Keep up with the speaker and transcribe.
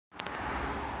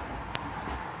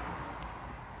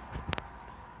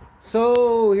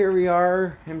So here we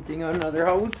are, emptying out another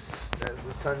house as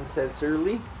the sun sets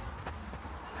early,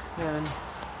 and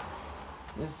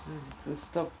this is the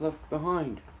stuff left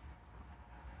behind.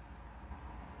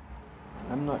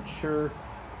 I'm not sure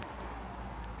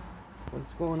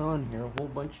what's going on here. A whole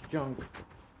bunch of junk,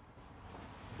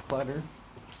 clutter,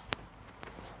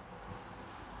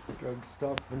 drug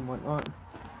stuff and whatnot.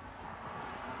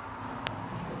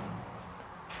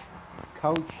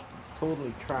 Couch is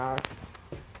totally trashed.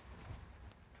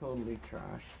 Totally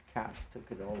trashed. Cats took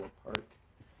it all apart.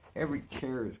 Every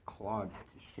chair is clogged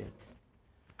to shit.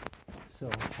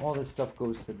 So all this stuff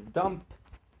goes to the dump.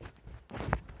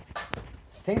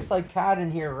 Stinks like cat in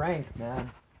here, rank,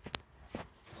 man.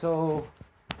 So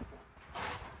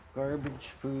garbage,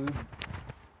 food,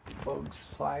 bugs,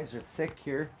 flies are thick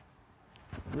here.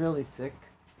 Really thick.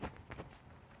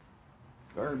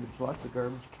 Garbage, lots of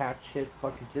garbage, cat shit,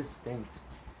 fuck, it just stinks.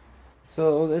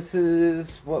 So this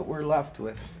is what we're left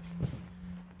with.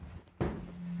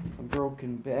 A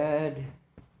broken bed,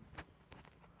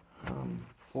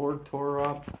 floor tore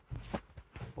up,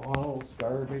 bottles,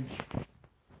 garbage,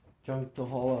 junk to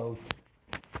haul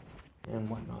out, and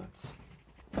whatnots.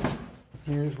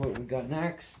 Here's what we got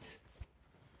next.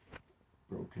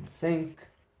 Broken sink,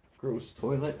 gross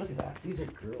toilet. Look at that, these are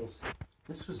girls.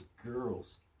 This was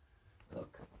girls.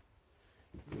 Look.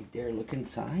 You dare look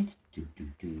inside? Do.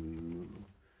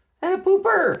 And a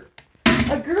pooper!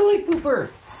 A girly pooper!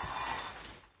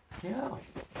 Yeah.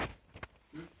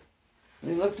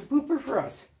 They left a pooper for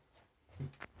us.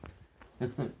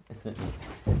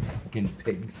 Fucking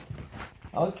pigs.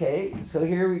 Okay, so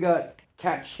here we got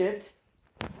cat shit.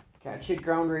 Cat shit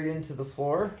ground right into the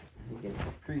floor. You can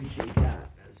appreciate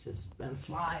that. It's just been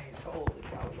flies. Holy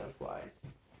cow, we got flies.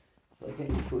 It's like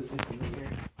an ecosystem here.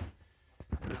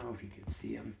 I don't know if you can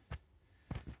see them.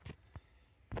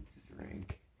 It's just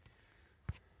rank.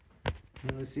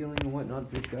 And the ceiling and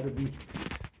whatnot, there's gotta be...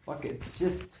 Fuck it, it's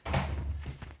just...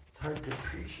 It's hard to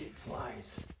appreciate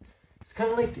flies. It's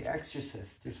kind of like The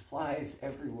Exorcist. There's flies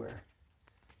everywhere.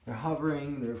 They're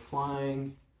hovering, they're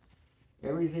flying.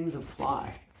 Everything's a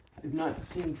fly. I've not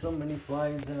seen so many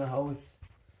flies in a house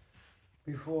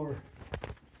before.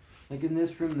 Like in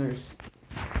this room, there's...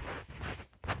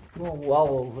 well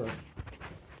over...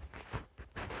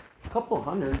 couple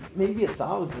hundred, maybe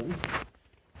 1,000.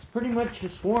 It's pretty much a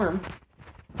swarm.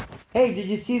 Hey, did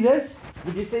you see this?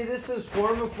 Would you say this is a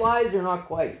swarm of flies or not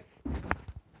quite?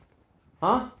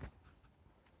 Huh?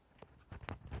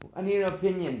 I need an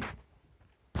opinion.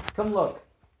 Come look.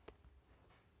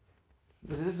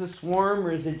 Is this a swarm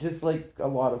or is it just like a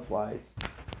lot of flies?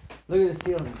 Look at the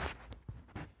ceiling.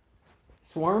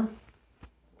 Swarm?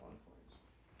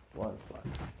 It's a lot of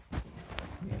flies.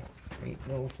 Yeah, ain't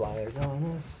no flies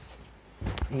on us.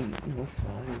 Ain't no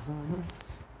flies on us.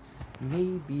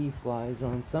 Maybe flies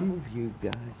on some of you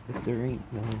guys, but there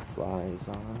ain't no flies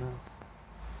on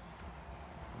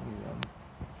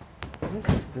us. This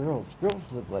is girls.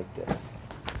 Girls live like this.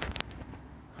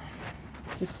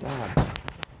 Just sad.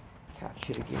 Cat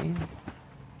shit again.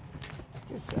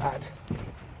 Just sad.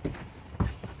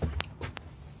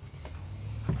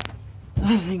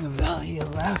 Nothing of value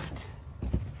left.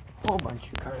 Whole bunch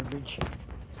of garbage.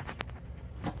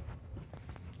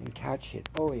 And cat shit.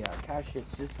 Oh yeah, cat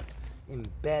shit's just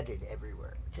embedded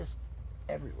everywhere. Just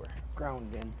everywhere.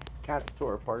 Ground in. Cats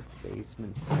tore apart the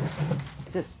basement.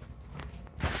 It's just...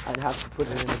 I'd have to put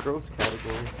it in the gross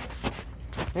category.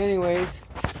 Anyways,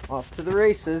 off to the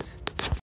races.